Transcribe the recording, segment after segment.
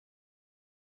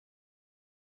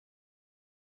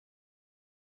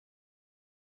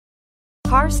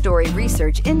Car Story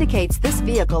research indicates this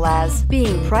vehicle as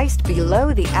being priced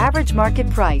below the average market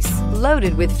price,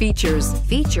 loaded with features.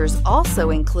 Features also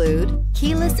include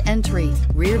keyless entry,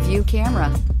 rear view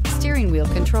camera, steering wheel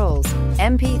controls,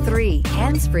 MP3,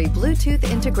 hands-free Bluetooth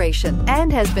integration,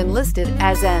 and has been listed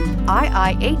as an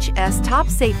IIHS top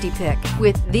safety pick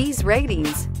with these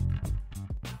ratings.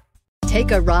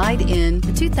 Take a ride in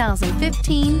the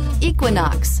 2015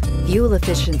 Equinox. Fuel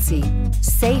efficiency,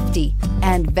 safety,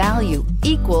 and value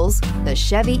equals the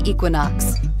Chevy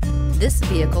Equinox. This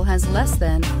vehicle has less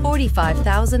than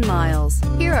 45,000 miles.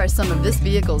 Here are some of this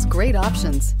vehicle's great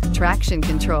options: traction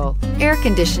control, air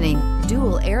conditioning,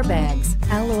 dual airbags,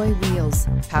 alloy wheels,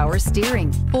 power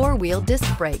steering, four-wheel disc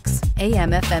brakes,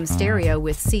 AM/FM stereo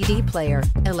with CD player,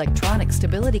 electronic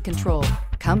stability control,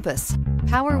 compass,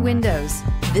 power windows.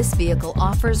 This vehicle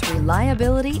offers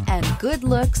reliability and good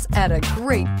looks at a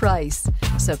great price.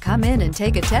 So come in and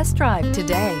take a test drive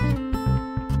today.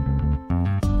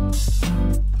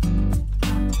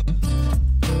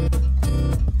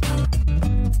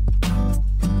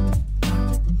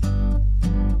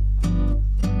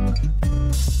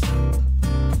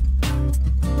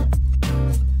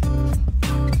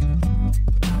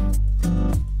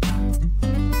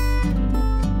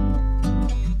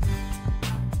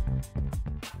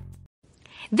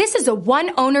 This is a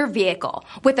one-owner vehicle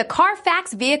with a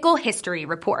CARFAX Vehicle History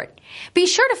Report. Be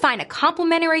sure to find a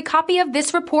complimentary copy of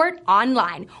this report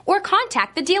online or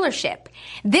contact the dealership.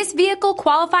 This vehicle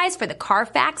qualifies for the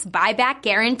CARFAX buyback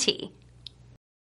guarantee.